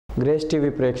Grace TV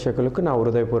ప్రేక్షకులకు నా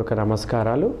హృదయపూర్వక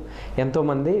నమస్కారాలు.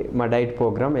 ఎంతోమంది మా diet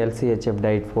programme LCHF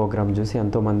diet programme చూసి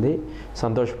ఎంతోమంది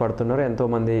సంతోషపడుతున్నారు.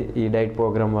 ఎంతోమంది ఈ డైట్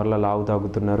ప్రోగ్రామ్ వల్ల లావు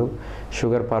తాగుతున్నారు,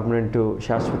 షుగర్ పర్మనెంట్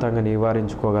శాశ్వతంగా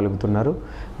నివారించుకోగలుగుతున్నారు.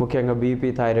 ముఖ్యంగా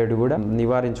బీపీ థైరాయిడ్ కూడా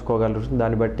నివారించుకోగలుగుతుంది.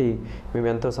 దాన్ని బట్టి మేము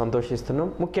ఎంతో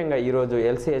సంతోషిస్తున్నాం. ముఖ్యంగా ఈరోజు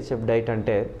LCHF డైట్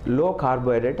అంటే లో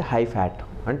కార్బోహైడ్రేట్ హై ఫ్యాట్,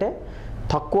 అంటే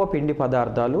తక్కువ పిండి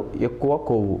పదార్థాలు ఎక్కువ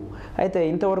కొవ్వు. అయితే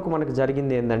ఇంతవరకు మనకు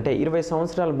జరిగింది ఏంటంటే 20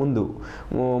 సంవత్సరాల ముందు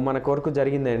మనకు వరకు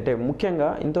జరిగింది అంటే ముఖ్యంగా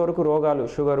ఇంతవరకు రోగాలు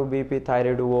sugar, BP,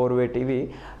 thyroid, over weight ఇవి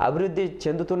అభివృద్ధి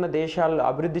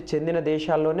చెందిన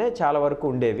దేశాల్లోనే చాలా వరకు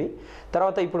ఉండేవి.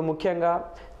 తర్వాత ఇప్పుడు ముఖ్యంగా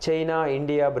చైనా,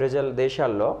 ఇండియా, బ్రెజిల్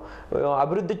దేశాల్లో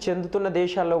అభివృద్ధి చెందుతున్న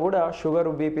దేశాల్లో కూడా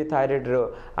షుగరు, బీపీ, థైరాయిడ్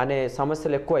అనే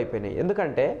సమస్యలు ఎక్కువ అయిపోయినాయి.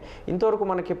 ఎందుకంటే ఇంతవరకు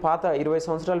మనకి పాత 20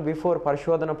 సంవత్సరాల బిఫోర్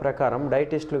పరిశోధన ప్రకారం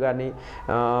డైటిస్టులు కానీ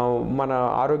మన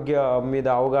ఆరోగ్య మీద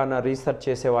అవగాహన రీసెర్చ్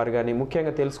చేసేవారు కానీ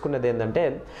ముఖ్యంగా తెలుసుకున్నది ఏంటంటే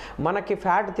మనకి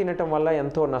ఫ్యాట్ తినటం వల్ల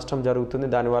ఎంతో నష్టం జరుగుతుంది.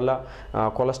 దానివల్ల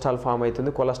కొలెస్ట్రాల్ ఫామ్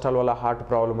అవుతుంది. కొలెస్ట్రాల్ వల్ల హార్ట్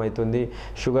ప్రాబ్లం అవుతుంది.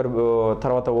 షుగర్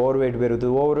తర్వాత ఓవర్ వెయిట్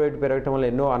పెరుగుతుంది. ఓవర్ వెయిట్ పెరగటం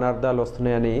వల్ల ఎన్నో అనర్థాలు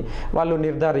వస్తున్నాయని వాళ్ళు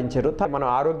నిర్ధారించారు. మన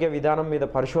ఆరోగ్య విధానం మీద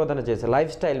పరిశోధన చేసి,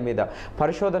 లైఫ్ స్టైల్ మీద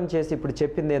పరిశోధన చేసి ఇప్పుడు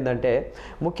చెప్పింది ఏంటంటే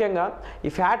ముఖ్యంగా ఈ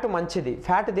ఫ్యాట్ మంచిది.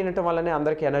 ఫ్యాట్ తినటం వల్లనే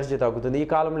అందరికీ ఎనర్జీ తగ్గుతుంది. ఈ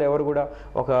కాలంలో ఎవరు కూడా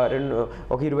ఒక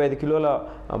 25 కిలోల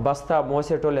బస్తా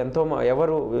మోసేటోళ్ళు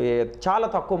ఎవరు చాలా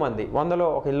తక్కువ మంది, 100లో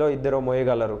ఒక ఇద్దరు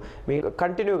మోయగలరు. మీకు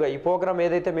కంటిన్యూగా ఈ ప్రోగ్రామ్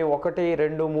ఏదైతే మేము 1,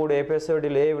 2, 3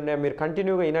 ఎపిసోడ్లు ఏ ఉన్నాయో మీరు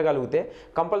కంటిన్యూగా వినగలిగితే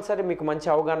కంపల్సరీ మీకు మంచి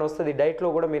అవగాహన వస్తుంది.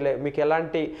 డైట్లో కూడా మీకు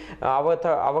ఎలాంటి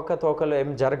అవకతవకలు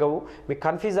ఏం జరగవు. మీకు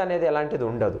కన్ఫ్యూజ్ అనేది ఎలాంటిది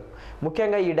ఉండదు.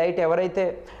 ముఖ్యంగా ఈ డైట్ ఎవరైతే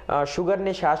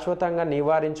షుగర్ని శాశ్వతంగా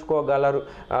నివారించుకోగలరు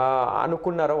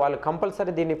అనుకున్నారో వాళ్ళు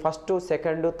కంపల్సరీ దీన్ని 1st,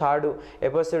 2nd, 3rd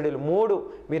ఎపిసోడ్లు 3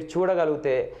 మీరు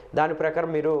చూడగలిగితే దాని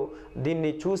ప్రకారం మీరు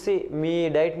దీన్ని చూసి మీ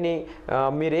డైట్ని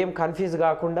మీరేం కన్ఫ్యూజ్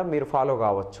కాకుండా మీరు ఫాలో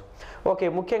కావచ్చు. ఓకే,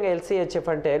 ముఖ్యంగా LCHF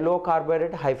అంటే లో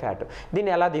కార్బోహైడ్రేట్ హై ఫ్యాట్.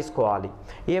 దీన్ని ఎలా తీసుకోవాలి,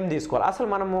 ఏం తీసుకోవాలి, అసలు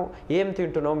మనము ఏం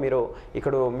తింటున్నాం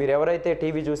మీరు ఎవరైతే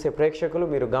టీవీ చూసే ప్రేక్షకులు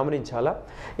మీరు గమనించాలా.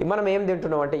 మనం ఏం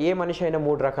తింటున్నాం అంటే ఏ మనిషి అయినా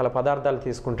 3 రకాల పదార్థాలు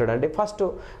తీసుకుంటాడండి. ఫస్ట్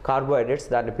కార్బోహైడ్రేట్స్,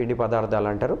 దాన్ని పిండి పదార్థాలు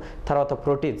అంటారు. తర్వాత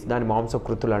ప్రోటీన్స్, దాన్ని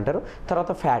మాంసకృతులు అంటారు.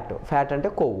 తర్వాత ఫ్యాట్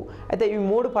అంటే కొవ్వు. అయితే ఈ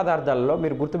 3 పదార్థాలలో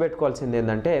మీరు గుర్తుపెట్టుకోవాల్సింది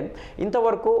ఏంటంటే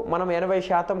ఇంతవరకు మనం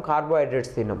 80%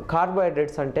 కార్బోహైడ్రేట్స్ తిన్నాం.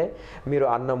 కార్బోహైడ్రేట్స్ అంటే మీరు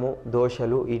అన్నము,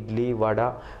 దోశలు, ఇడ్లీ, వడ,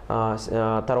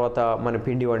 తర్వాత మన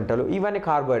పిండి వంటలు, ఇవన్నీ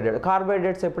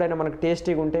కార్బోహైడ్రేట్స్ ఎప్పుడైనా మనకు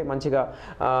టేస్టీగా ఉంటే మంచిగా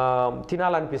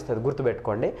తినాలనిపిస్తుంది,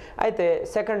 గుర్తుపెట్టుకోండి. అయితే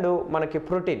సెకండ్ మనకి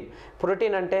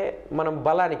ప్రోటీన్ అంటే మనం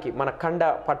బలానికి, మన కండ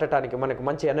పట్టడానికి, మనకు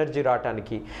మంచి ఎనర్జీ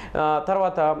రావటానికి.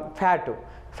 తర్వాత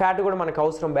ఫ్యాట్ కూడా మనకు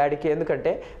అవసరం బాడీకి,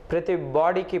 ఎందుకంటే ప్రతి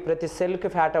బాడీకి ప్రతి సెల్కి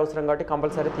ఫ్యాట్ అవసరం కాబట్టి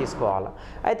కంపల్సరీ తీసుకోవాలి.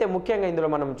 అయితే ముఖ్యంగా ఇందులో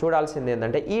మనం చూడాల్సింది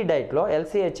ఏంటంటే ఈ డైట్లో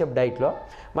LCHF డైట్లో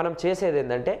మనం చేసేది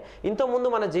ఏంటంటే ఇంతకుముందు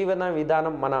మన జీవన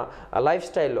విధానం, మన లైఫ్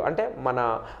స్టైల్లో అంటే మన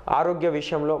ఆరోగ్య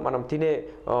విషయంలో మనం తినే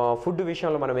ఫుడ్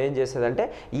విషయంలో మనం ఏం చేసేదంటే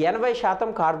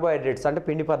 80% కార్బోహైడ్రేట్స్ అంటే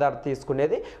పిండి పదార్థం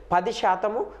తీసుకునేది,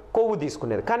 10% కొవ్వు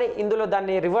తీసుకునేది. కానీ ఇందులో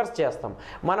దాన్ని రివర్స్ చేస్తాం.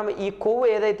 మనం ఈ కొవ్వు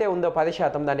ఏదైతే ఉందో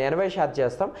 10% దాన్ని 80%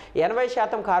 చేస్తాం.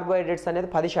 80% కార్బోహైడ్రేట్స్ అనేది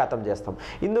 10% చేస్తాం.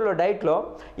 ఇందులో డైట్లో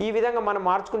ఈ విధంగా మనం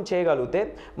మార్చుకుని చేయగలిగితే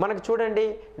మనకు చూడండి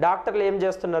డాక్టర్లు ఏం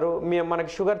చేస్తున్నారు,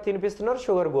 మనకి షుగర్ తినిపిస్తున్నారు,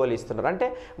 షుగర్ గోళీ ఇస్తున్నారు. అంటే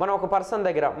మనం ఒక పర్సన్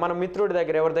దగ్గర, మన మిత్రుడి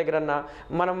దగ్గర, ఎవరి దగ్గరన్నా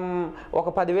మనం ఒక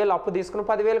 10,000 అప్పు తీసుకుని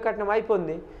 10,000 కట్నం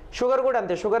అయిపోయింది. షుగర్ కూడా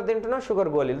అంతే, షుగర్ తింటున్నాం, షుగర్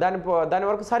గోళీలు దాని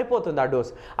వరకు సరిపోతుంది ఆ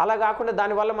డోస్. అలా కాకుండా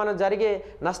దానివల్ల మనం జరిగే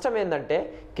నష్టం ఏంటంటే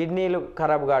కిడ్నీలు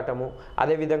ఖరాబ్ కావటము,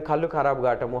 అదేవిధంగా కళ్ళు ఖరాబ్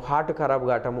కావటము, హార్ట్ ఖరాబ్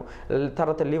కావటము,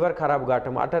 తర్వాత లివర్ ఖరాబ్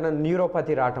కావటము, అట్లా న్యూరోపతి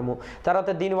రావటము, తర్వాత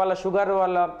దీనివల్ల షుగర్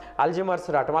వల్ల అల్జిమర్స్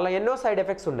రావటం, అలా ఎన్నో సైడ్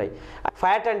ఎఫెక్ట్స్ ఉన్నాయి.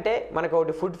 ఫ్యాట్ అంటే మనకు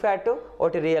ఒకటి ఫుడ్ ఫ్యాట్,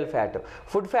 ఒకటి రియల్ ఫ్యాట్.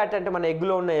 ఫుడ్ ఫ్యాట్ అంటే మన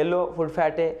ఎగ్లో ఉన్న ఎల్లో ఫుడ్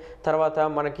ఫ్యాటే, తర్వాత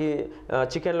మనకి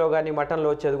చికెన్లో కానీ మటన్లో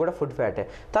వచ్చేది కూడా ఫుడ్ ఫ్యాటే.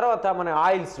 తర్వాత మన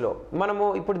ఆయిల్స్లో మనము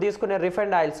ఇప్పుడు తీసుకునే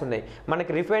రిఫైండ్ ఆయిల్స్ ఉన్నాయి.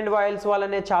 మనకి రిఫైండ్ ఆయిల్స్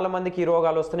వల్లనే చాలామందికి ఈ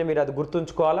రోగాలు వస్తున్నాయి. మీరు అది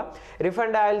గుర్తుంచుకోవాలా.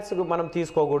 రిఫైండ్ ఆయిల్స్ మనం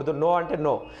తీసుకోకూడదు, నో అంటే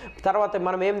నో. తర్వాత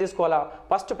మనం ఏం తీసుకోవాలా,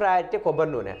 ఫస్ట్ ప్రయారిటీ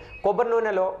కొబ్బరి నూనె. కొబ్బరి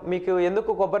నూనెలో మీకు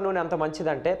ఎందుకు కొబ్బరి నూనె అంత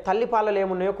మంచిదంటే తల్లిపాలలు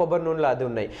ఏమున్నాయో కొబ్బరి నూనెలో అది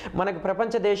ఉన్నాయి. మనకి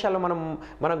ప్రపంచ దేశాల్లో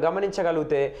మనం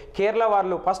గమనించగలిగితే కేరళ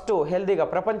వాళ్ళు ఫస్ట్ హెల్తీగా,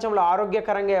 ప్రపంచంలో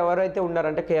ఆరోగ్యకరంగా ఎవరైతే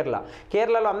ఉన్నారంటే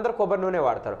కేరళలో అందరూ కొబ్బరి నూనె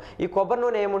వాడతారు. ఈ కొబ్బరి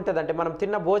నూనె ఏముంటుందంటే మనం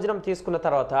తిన్న భోజనం తీసుకున్న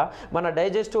తర్వాత మన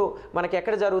డైజెస్టివ్ మనకి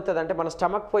ఎక్కడ జరుగుతుంది అంటే మన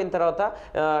స్టమక్ పోయిన తర్వాత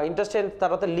ఇంటెస్టైన్స్,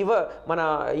 తర్వాత లివర్ మన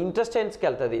ఇంటెస్టైన్స్కి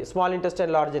వెళ్తుంది, స్మాల్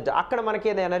ఇంటెస్టైన్, లార్జ్ ఇంటెస్టైన్, అక్కడ మనకి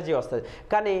ఏదో ఎనర్జీ వస్తుంది.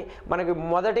 కానీ మనకి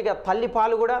మొదటిగా తల్లి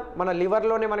పాలు కూడా మన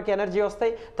లివర్లోనే మనకి ఎనర్జీ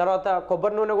వస్తాయి. తర్వాత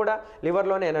కొబ్బరి నూనె కూడా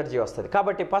లివర్లోనే ఎనర్జీ వస్తుంది.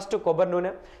 కాబట్టి ఫస్ట్ కొబ్బరి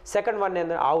నూనె, సెకండ్ వన్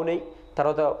ఏంటంటే ఆవు నెయ్యి,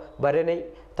 తర్వాత బర్రె నెయ్యి,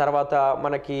 తర్వాత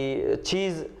మనకి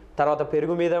చీజ్, తర్వాత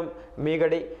పెరుగు మీద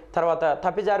మీగడి, తర్వాత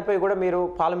తప్పిజారిపోయి కూడా మీరు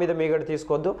పాల మీద మీగడి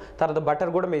తీసుకోవద్దు, తర్వాత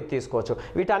బటర్ కూడా మీరు తీసుకోవచ్చు.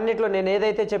 వీటన్నిటిలో నేను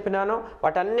ఏదైతే చెప్పినానో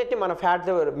వాటన్నిటిని మన ఫ్యాట్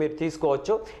మీరు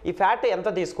తీసుకోవచ్చు. ఈ ఫ్యాట్ ఎంత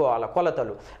తీసుకోవాలా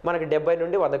కొలతలు మనకి 70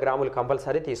 నుండి 100 గ్రాములు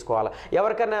కంపల్సరీ తీసుకోవాలి.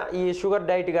 ఎవరికైనా ఈ షుగర్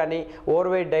డైట్ కానీ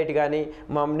ఓవర్ వెయిట్ డైట్ కానీ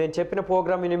నేను చెప్పిన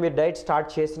ప్రోగ్రామ్ని మీరు డైట్ స్టార్ట్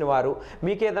చేసిన వారు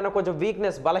మీకు ఏదైనా కొంచెం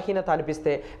వీక్నెస్ బలహీనత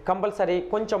అనిపిస్తే కంపల్సరీ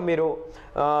కొంచెం మీరు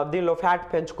దీనిలో ఫ్యాట్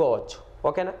పెంచుకోవచ్చు.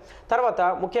 ఓకేనా. తర్వాత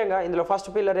ముఖ్యంగా ఇందులో ఫస్ట్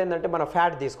పిల్లర్ ఏంటంటే మనం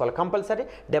ఫ్యాట్ తీసుకోవాలి కంపల్సరీ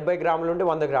 70 గ్రాముల నుండి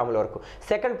 100 గ్రాముల వరకు.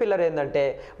 సెకండ్ పిల్లర్ ఏంటంటే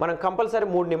మనం కంపల్సరీ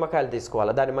 3 నిమ్మకాయలు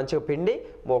తీసుకోవాలి. దాన్ని మంచిగా పిండి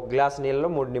ఒక గ్లాస్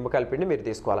నీళ్ళలో 3 నిమ్మకాయలు పిండి మీరు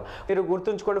తీసుకోవాలి. మీరు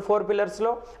గుర్తుంచుకోండి 4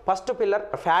 పిల్లర్స్లో ఫస్ట్ పిల్లర్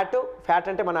ఫ్యాట్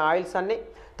అంటే మన ఆయిల్స్ అన్ని.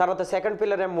 తర్వాత సెకండ్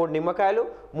పిల్లర్ ఏమో 3 నిమ్మకాయలు,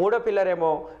 మూడో పిల్లర్ ఏమో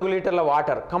 2 లీటర్ల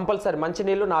వాటర్ కంపల్సరీ, మంచి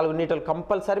నీళ్ళు 4 లీటర్లు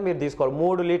కంపల్సరీ మీరు తీసుకోవాలి.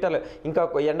 3 లీటర్లు, ఇంకా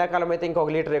ఎండాకాలం అయితే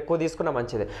ఇంకొక లీటర్ ఎక్కువ తీసుకున్నా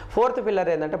మంచిది. ఫోర్త్ పిల్లర్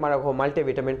ఏంటంటే మనకు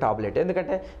మల్టీవిటమిన్ టాబ్లెట్,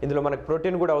 ఎందుకంటే ఇందులో మనకు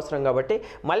ప్రోటీన్ కూడా అవసరం కాబట్టి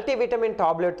మల్టీవిటమిన్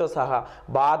టాబ్లెట్తో సహా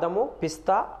బాదము,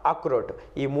 పిస్తా, అక్రోట్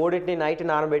ఈ మూడింటిని నైట్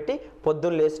నానబెట్టి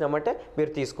పొద్దున్న లేచినామంటే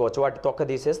మీరు తీసుకోవచ్చు. వాటి తొక్క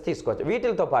తీసేసి తీసుకోవచ్చు.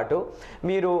 వీటితో పాటు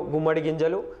మీరు గుమ్మడి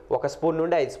గింజలు 1 స్పూన్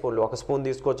నుండి 5 స్పూన్లు, 1 స్పూన్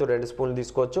తీసుకోవచ్చు, 2 స్పూన్లు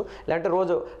తీసుకోవచ్చు, లేదంటే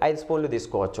రోజు 5 స్పూన్లు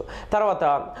తీసుకోవచ్చు. తర్వాత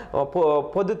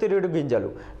పొద్దుతిరుగుడు గింజలు,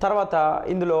 తర్వాత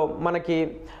ఇందులో మనకి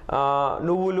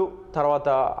నువ్వులు, తర్వాత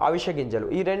అవిసె గింజలు,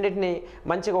 ఈ రెండింటిని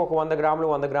మంచిగా ఒక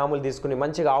 100 గ్రాములు తీసుకుని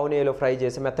మంచిగా ఆవు నెయ్యిలో ఫ్రై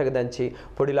చేసి మెత్తగా దంచి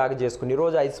పొడిలాగా చేసుకుని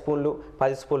రోజు 5 స్పూన్లు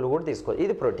 10 స్పూన్లు కూడా తీసుకోవచ్చు.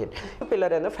 ఇది ప్రోటీన్.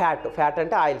 పిల్లర్ ఏందో ఫ్యాట్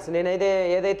అంటే ఆయిల్స్. నేను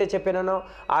ఏదైతే చెప్పినానో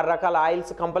 6 రకాల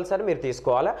ఆయిల్స్ కంపల్సరీ మీరు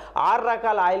తీసుకోవాలి. 6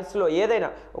 రకాల ఆయిల్స్లో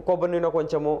ఏదైనా కొబ్బరి నూనె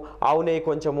కొంచెము, ఆవు నెయ్యి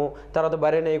కొంచెము, తర్వాత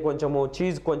బర్రె నెయ్యి కొంచెము,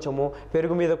 చీజ్ కొంచెము,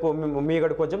 పెరుగు మీద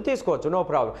మీగడ కొంచెం తీసుకోవచ్చు, నో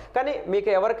ప్రాబ్లం. కానీ మీకు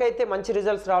ఎవరికైతే మంచి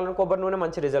రిజల్ట్స్ రావాలని కొబ్బరి నూనె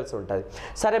మంచి రిజల్ట్స్ ఉంటుంది.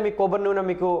 సరే మీకు కొబ్బరి నూనె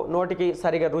మీకు నోటికి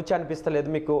సరిగా రుచి అనిపిస్తలేదు,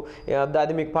 మీకు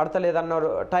అది మీకు పడతలేదు అన్న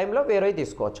టైంలో వేరే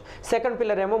తీసుకోవచ్చు. సెకండ్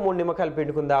పిల్లర్ ఏమో 3 నిమ్మకాయలు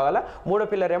పిండుకుని తాగాల, మూడో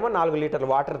పిల్లర్ ఏమో 4 లీటర్ల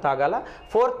వాటర్ తాగాల,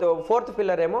 ఫోర్త్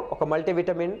పిల్లర్ ఏమో ఒక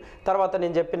మల్టీవిటమిన్, తర్వాత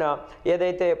నేను చెప్పిన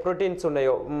ఏదైతే ప్రోటీన్స్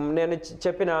ఉన్నాయో నేను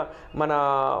చెప్పిన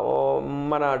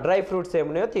మన డ్రై ఫ్రూట్స్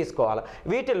ఏమున్నాయో తీసుకోవాలి.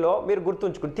 వీటిల్లో మీరు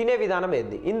గుర్తుంచుకుని తినే విధానం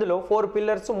ఏంది. ఇందులో 4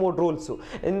 పిల్లర్స్ 3 రూల్స్.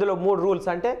 ఇందులో 3 రూల్స్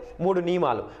అంటే 3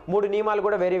 నియమాలు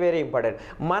కూడా వెరీ వెరీ ఇంపార్టెంట్.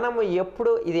 మనము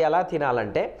ఎప్పుడు ఇది ఎలా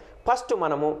తినాలంటే ఫస్ట్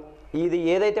మనము ఇది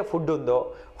ఏదైతే ఫుడ్ ఉందో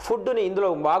ఫుడ్ని ఇందులో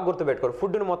బాగా గుర్తుపెట్టుకోరు.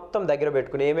 ఫుడ్ని మొత్తం దగ్గర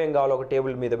పెట్టుకుని ఏమేం కావాలో ఒక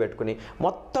టేబుల్ మీద పెట్టుకుని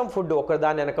మొత్తం ఫుడ్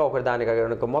ఒకదాని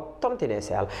వెనక మొత్తం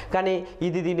తినేసేయాలి. కానీ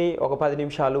ఇది తిని ఒక 10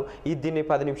 నిమిషాలు, ఇది తిని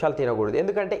 10 నిమిషాలు తినకూడదు.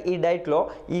 ఎందుకంటే ఈ డైట్లో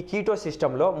ఈ కీటో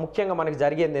సిస్టంలో ముఖ్యంగా మనకి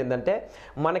జరిగేది ఏంటంటే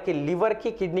మనకి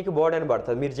లివర్కి కిడ్నీకి బోర్డని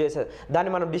పడుతుంది. మీరు చేసేది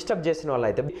దాన్ని మనం డిస్టర్బ్ చేసిన వాళ్ళు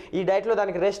అయితే ఈ డైట్లో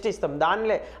దానికి రెస్ట్ ఇస్తాం,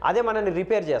 దానిలో అదే మనల్ని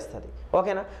రిపేర్ చేస్తుంది.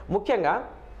 ఓకేనా. ముఖ్యంగా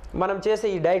మనం చేసే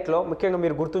ఈ డైట్లో ముఖ్యంగా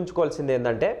మీరు గుర్తుంచుకోవాల్సింది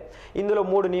ఏంటంటే ఇందులో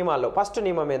 3 నియమాల్లో ఫస్ట్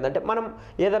నియమం ఏంటంటే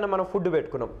మనం ఫుడ్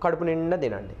పెట్టుకున్నాం కడుపు నిండా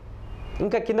తినండి.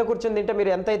 ఇంకా కింద కూర్చొని తింటే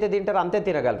మీరు ఎంతైతే తింటారో అంతే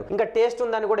తినగలరు. ఇంకా టేస్ట్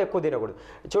ఉందని కూడా ఎక్కువ తినకూడదు.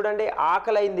 చూడండి,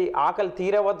 ఆకలి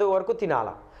తీరే వరకు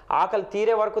తినాలా, ఆకలి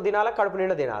తీరే వరకు తినాలా, కడుపు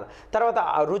నిండా తినాలి. తర్వాత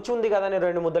రుచి ఉంది కదా అని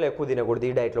 2 ముద్దలు ఎక్కువ తినకూడదు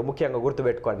ఈ డైట్లో, ముఖ్యంగా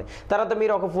గుర్తుపెట్టుకోండి. తర్వాత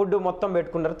మీరు ఒక ఫుడ్ మొత్తం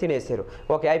పెట్టుకున్నారు, తినేసారు,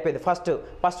 ఓకే అయిపోయింది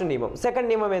ఫస్ట్ నియమం. సెకండ్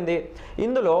నియమం ఏంది,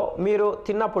 ఇందులో మీరు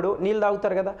తిన్నప్పుడు నీళ్ళు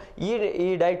తాగుతారు కదా, ఈ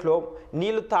డైట్లో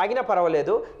నీళ్ళు తాగినా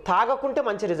పర్వాలేదు, తాగకుంటే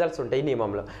మంచి రిజల్ట్స్ ఉంటాయి ఈ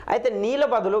నియమంలో. అయితే నీళ్ళ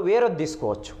బదులు వేరేది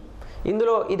తీసుకోవచ్చు.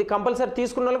 ఇందులో ఇది కంపల్సరీ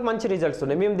తీసుకున్న వాళ్ళకి మంచి రిజల్ట్స్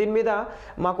ఉన్నాయి. మేము దీని మీద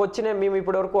మేము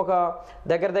ఇప్పటివరకు ఒక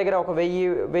దగ్గర ఒక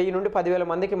 1000 నుండి 10,000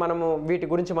 మందికి మనము వీటి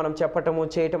గురించి మనం చెప్పటము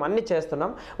చేయటం అన్నీ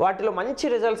చేస్తున్నాం. వాటిలో మంచి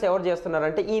రిజల్ట్స్ ఎవరు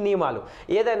చేస్తున్నారంటే ఈ నియమాలు.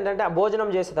 ఏదంటే ఆ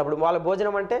భోజనం చేసేటప్పుడు వాళ్ళ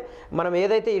భోజనం అంటే మనం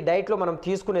ఏదైతే ఈ డైట్లో మనం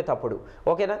తీసుకునేటప్పుడు,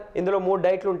 ఓకేనా. ఇందులో 3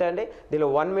 డైట్లు ఉంటాయండి.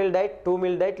 దీనిలో 1 meal diet, 2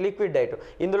 meal diet, liquid diet.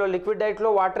 ఇందులో లిక్విడ్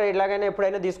డైట్లో వాటర్ ఎలాగైనా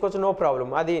ఎప్పుడైనా తీసుకోవచ్చు, నో ప్రాబ్లం,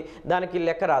 అది దానికి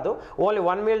లెక్క రాదు. Only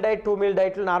 1 meal diet, 2 meal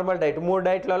డైట్లు, normal diet, 3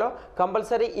 డైట్లలో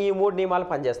compulsory ఈ 3 నియమాలు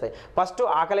పనిచేస్తాయి. ఫస్ట్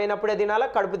ఆకలైనప్పుడే తినాలా,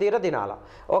 కడుపు తీర తినాలా,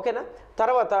 ఓకేనా.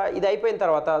 తర్వాత ఇది అయిపోయిన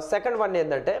తర్వాత సెకండ్ వన్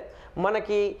ఏంటంటే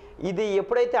మనకి ఇది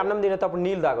ఎప్పుడైతే అన్నం తినేటప్పుడు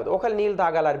నీళ్ళు తాగదు. ఒకవేళ నీళ్ళు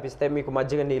తాగాలనిపిస్తే మీకు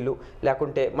మజ్జిగ నీళ్ళు,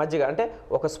 లేకుంటే మజ్జిగ అంటే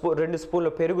 2 స్పూన్ల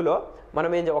పెరుగులో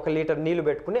మనం 1 లీటర్ నీళ్ళు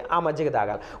పెట్టుకుని ఆ మజ్జిగ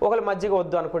తాగాలి. ఒకవేళ మజ్జిగ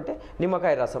వద్దు అనుకుంటే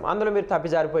నిమ్మకాయ రసం. అందులో మీరు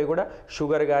తప్పిజారిపోయి కూడా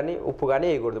షుగర్ కానీ ఉప్పు కానీ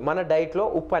వేయకూడదు. మన డైట్లో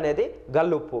ఉప్పు అనేది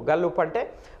గల్లుప్పు అంటే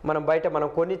మనం బయట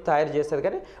కొని తయారు చేసేది,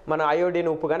 కానీ మన అయోడిన్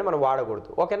ఉప్పు కానీ మనం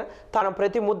వాడకూడదు, ఓకేనా.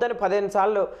 ప్రతి ముద్దని 15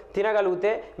 సార్లు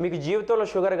తినగలిగితే మీకు జీవితంలో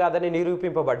షుగర్ కాదని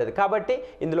నిరూపింపబడ్డది. కాబట్టి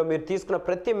ఇందులో మీరు తీసుకున్న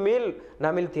ప్రతి మీల్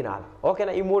నమిలి తినాలి,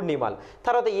 ఓకేనా. ఈ 3 నియమాలు.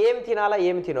 తర్వాత ఏం తినాలా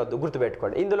ఏమి తినొద్దు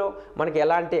గుర్తుపెట్టుకోండి. ఇందులో మనకి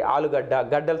ఎలాంటి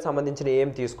గడ్డలకు సంబంధించిన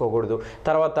ఏం తీసుకోకూడదు.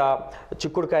 తర్వాత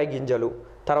చిక్కుడుకాయ గింజలు,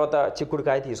 తర్వాత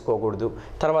చిక్కుడుకాయ తీసుకోకూడదు,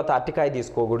 తర్వాత అరటికాయ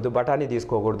తీసుకోకూడదు, బఠానీ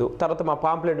తీసుకోకూడదు. తర్వాత మా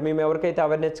పాంప్లెట్ మేము ఎవరికైతే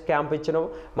అవేర్నెస్ క్యాంప్ ఇచ్చినామో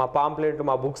మా పాంప్లెట్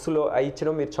మా బుక్స్లో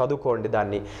ఇచ్చినాం, మీరు చదువుకోండి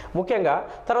దాన్ని. ముఖ్యంగా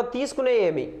తర్వాత తీసుకునే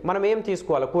మనం ఏం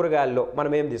తీసుకోవాలి, కూరగాయల్లో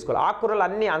మనం ఏం తీసుకోవాలి. ఆకుకూరలు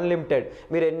అన్నీ అన్లిమిటెడ్,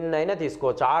 మీరు ఎన్నైనా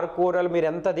తీసుకోవచ్చు. ఆకుకూరలు మీరు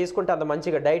ఎంత తీసుకుంటే అంత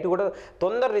మంచిగా, డైట్ కూడా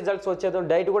తొందర రిజల్ట్స్ వచ్చేది,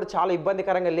 డైట్ కూడా చాలా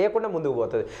ఇబ్బందికరంగా లేకుండా ముందుకు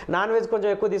పోతుంది. నాన్ వెజ్ కొంచెం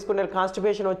ఎక్కువ తీసుకునే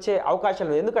కాన్స్టిపేషన్ వచ్చే అవకాశం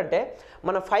లేదు. ఎందుకంటే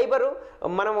మన ఫైబరు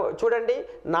మనం చూడండి,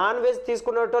 నాన్ వెజ్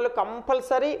తీసుకునేటోళ్ళు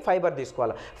కంపల్సరీ ఫైబర్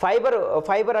తీసుకోవాలి.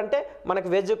 ఫైబర్ అంటే మనకు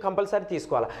వెజ్ కంపల్సరీ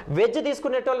తీసుకోవాలి. వెజ్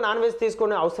తీసుకునేటోళ్ళు నాన్ వెజ్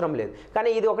తీసుకునే అవసరం లేదు. కానీ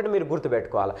ఇది ఒకటి మీరు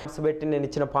గుర్తుపెట్టుకోవాలి. పెట్టి నేను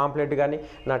ఇచ్చిన పాంప్లెట్ కానీ,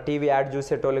 నా టీవీ యాడ్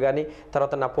చూసేటోళ్ళు కానీ,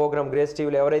 తర్వాత నా ప్రోగ్రామ్ గ్రేస్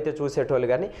టీవీలో ఎవరైతే చూసేటోళ్ళు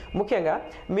కానీ, ముఖ్యంగా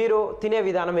మీరు తినే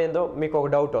విధానం ఏందో మీకు ఒక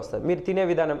డౌట్ వస్తుంది. మీరు తినే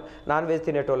విధానం నాన్ వెజ్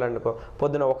తినేటోళ్ళు అనుకో,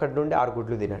 పొద్దున 1 నుండి 6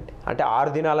 గుడ్లు తినండి. అంటే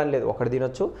 6 తినాలని లేదు, 1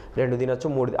 తినొచ్చు, 2 తినొచ్చు,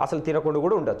 3 అసలు తినకుండా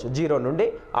కూడా ఉండొచ్చు, 0 నుండి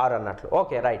 6 అన్నట్లు.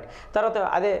 Okay right. తర్వాత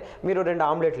అదే మీరు 2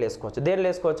 ఆమ్లెట్లు వేసుకోవచ్చు. దేనిలో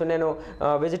వేసుకోవచ్చు,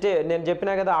 నేను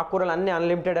చెప్పినా కదా ఆకుకూరలు అన్నీ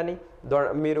అన్లిమిటెడ్ అని.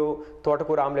 మీరు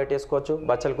తోటకూర ఆమ్లెట్ వేసుకోవచ్చు,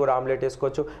 బచ్చల కూర ఆమ్లెట్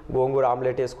వేసుకోవచ్చు, గోంగూర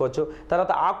ఆమ్లెట్ వేసుకోవచ్చు.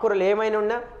 తర్వాత ఆకుకూరలు ఏమైనా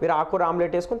ఉన్నా మీరు ఆకుకూర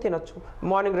ఆమ్లెట్ వేసుకొని తినొచ్చు.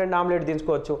 మార్నింగ్ 2 ఆమ్లెట్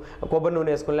తీసుకోవచ్చు, కొబ్బరి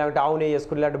నూనె వేసుకుని, లేకుంటే ఆవు నెయ్యి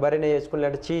వేసుకుని, లేకుంటే బర్రె నెయ్యి వేసుకుని,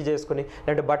 లేకుంటే చీజ్ వేసుకుని,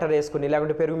 లేకుంటే బటర్ వేసుకుని,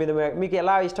 లేకుంటే పెరుగు మీద మీకు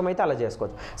ఎలా ఇష్టమైతే అలా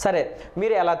చేసుకోవచ్చు. సరే,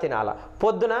 మీరు ఎలా తినాలా,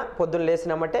 పొద్దున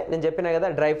లేసినామంటే నేను చెప్పినా కదా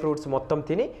డ్రై ఫ్రూట్స్ మొత్తం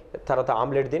తిని, తర్వాత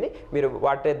ఆమ్లెట్ తిని మీరు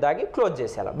వాటర్ దాగి క్లోజ్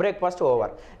చేసేయాలి. Breakfast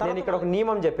over. నేను ఇక్కడ ఒక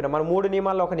నియమం చెప్పిన, మనం 3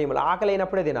 నియమాల్లో ఒక నియమం, ఆకలి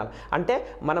అయినప్పుడే తినాలి. అంటే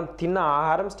మనం తిన్న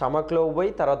ఆహారం స్టమక్లో పోయి,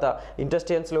 తర్వాత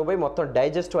ఇంటెస్టైన్స్లో పోయి మొత్తం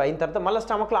డైజెస్ట్ అయిన తర్వాత మళ్ళీ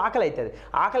స్టమక్లో ఆకలి అవుతుంది.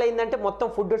 ఆకలి అయిందంటే మొత్తం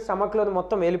ఫుడ్ స్టమక్లో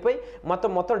మొత్తం వెళ్ళిపోయి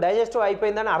మొత్తం డైజెస్టివ్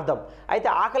అయిపోయిందని అర్థం. అయితే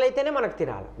ఆకలి అయితేనే మనకు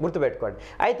తినాలి, గుర్తుపెట్టుకోండి.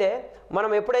 అయితే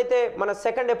మనం ఎప్పుడైతే మన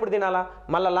సెకండ్ ఎప్పుడు తినాలా,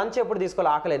 మళ్ళీ లంచ్ ఎప్పుడు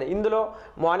తీసుకోవాలి ఆకలి. ఇందులో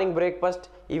morning breakfast,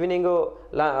 evening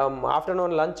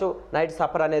afternoon lunch, night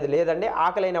suffer అనేది లేదండి.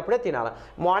 ఆకలి అయినప్పుడే తినాలి.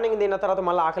 మార్నింగ్ తిన్న తర్వాత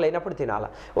మళ్ళీ ఆకలి అయినప్పుడు తినాలి.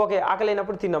 ఓకే, ఆకలి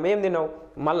అయినప్పుడు తిన్నాం, ఏం తిన్నావు,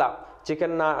 మళ్ళీ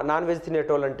చికెన్ నాన్ వెజ్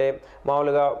తినేటోళ్ళు అంటే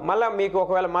మామూలుగా మళ్ళీ మీకు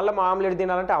ఒకవేళ మళ్ళీ ఆమ్లెట్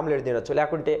తినాలంటే ఆమ్లెట్ తినొచ్చు,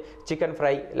 లేకుంటే చికెన్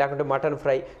ఫ్రై, లేకుంటే మటన్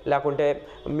ఫ్రై, లేకుంటే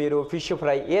మీరు ఫిష్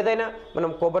ఫ్రై, ఏదైనా మనం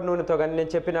కొబ్బరి నూనెతో కానీ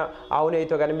నేను చెప్పిన ఆవు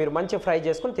నెయ్యితో కానీ మీరు మంచి ఫ్రై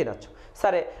చేసుకుని తినొచ్చు.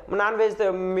 సరే, నాన్ వెజ్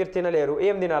మీరు తినలేరు,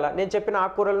 ఏం తినాలా, నేను చెప్పిన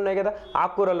ఆకుకూరలు ఉన్నాయి కదా,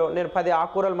 ఆకుకూరలో నేను 10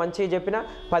 ఆకుకూరలు మంచిగా చెప్పిన,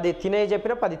 10 తినే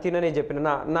చెప్పిన, 10 తిననే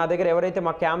చెప్పిన. నా దగ్గర ఎవరైతే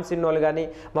మా క్యాంప్స్ ఇన్నోళ్ళు కానీ,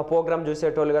 మా ప్రోగ్రామ్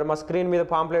చూసేటోళ్ళు కానీ, మా స్క్రీన్ మీద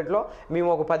పాంప్లెట్లో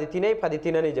మేము ఒక 10 తినే 10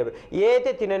 తినని చెప్పి, ఏ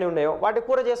అయితే తినని ఉన్నాయో వాటి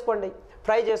కూర చేసుకోండి,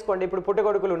 ఫ్రై చేసుకోండి. ఇప్పుడు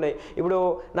పుట్టగొడుకులు ఉన్నాయి, ఇప్పుడు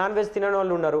నాన్ వెజ్ తినని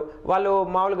వాళ్ళు ఉన్నారు, వాళ్ళు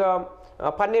మామూలుగా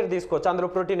పన్నీర్ తీసుకోవచ్చు, అందులో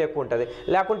ప్రోటీన్ ఎక్కువ ఉంటుంది.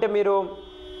 లేకుంటే మీరు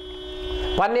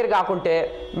పన్నీర్ కాకుంటే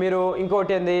మీరు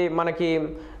ఇంకోటి ఏంది, మనకి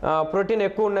ప్రోటీన్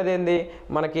ఎక్కువ ఉన్నది ఏంది,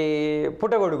 మనకి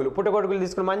పుట్టగొడుగులు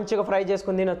తీసుకుని మంచిగా ఫ్రై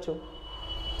చేసుకుని తినొచ్చు.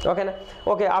 ఓకేనా.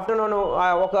 ఓకే, ఆఫ్టర్నూన్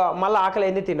మళ్ళీ ఆకలి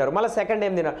అయింది తిన్నారు, మళ్ళీ సెకండ్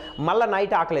ఏం తిన్నారు, మళ్ళీ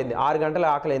నైట్ ఆకలి అయింది, 6 గంటల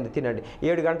ఆకలి అయింది తినండి,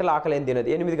 7 గంటల ఆకలి అయింది తినదు,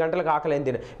 8 గంటలకు ఆకలి అయింది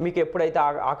తినదు. మీకు ఎప్పుడైతే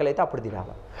ఆకలి అయితే అప్పుడు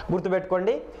తినాలి.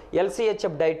 గుర్తుపెట్టుకోండి,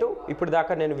 LCHF డైట్ ఇప్పుడు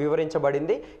దాకా నేను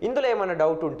వివరించబడింది. ఇందులో ఏమైనా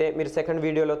డౌట్ ఉంటే మీరు సెకండ్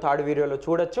వీడియోలో, థర్డ్ వీడియోలో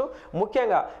చూడొచ్చు.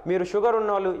 ముఖ్యంగా మీరు షుగర్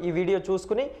ఉన్న వాళ్ళు ఈ వీడియో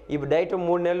చూసుకుని ఈ డైట్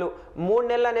 3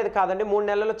 నెలలు అనేది కాదండి, 3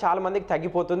 నెలల్లో చాలా మందికి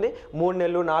తగ్గిపోతుంది. 3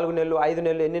 నెలలు, 4 నెలలు, 5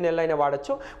 నెలలు, ఎన్ని నెలలు అయినా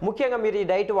వాడచ్చు. ముఖ్యంగా మీరు ఈ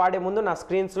డైట్ వాడే ముందు నా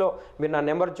స్క్రీన్స్లో మీరు నా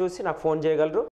నెంబర్ చూసి నాకు ఫోన్ చేయగలరు.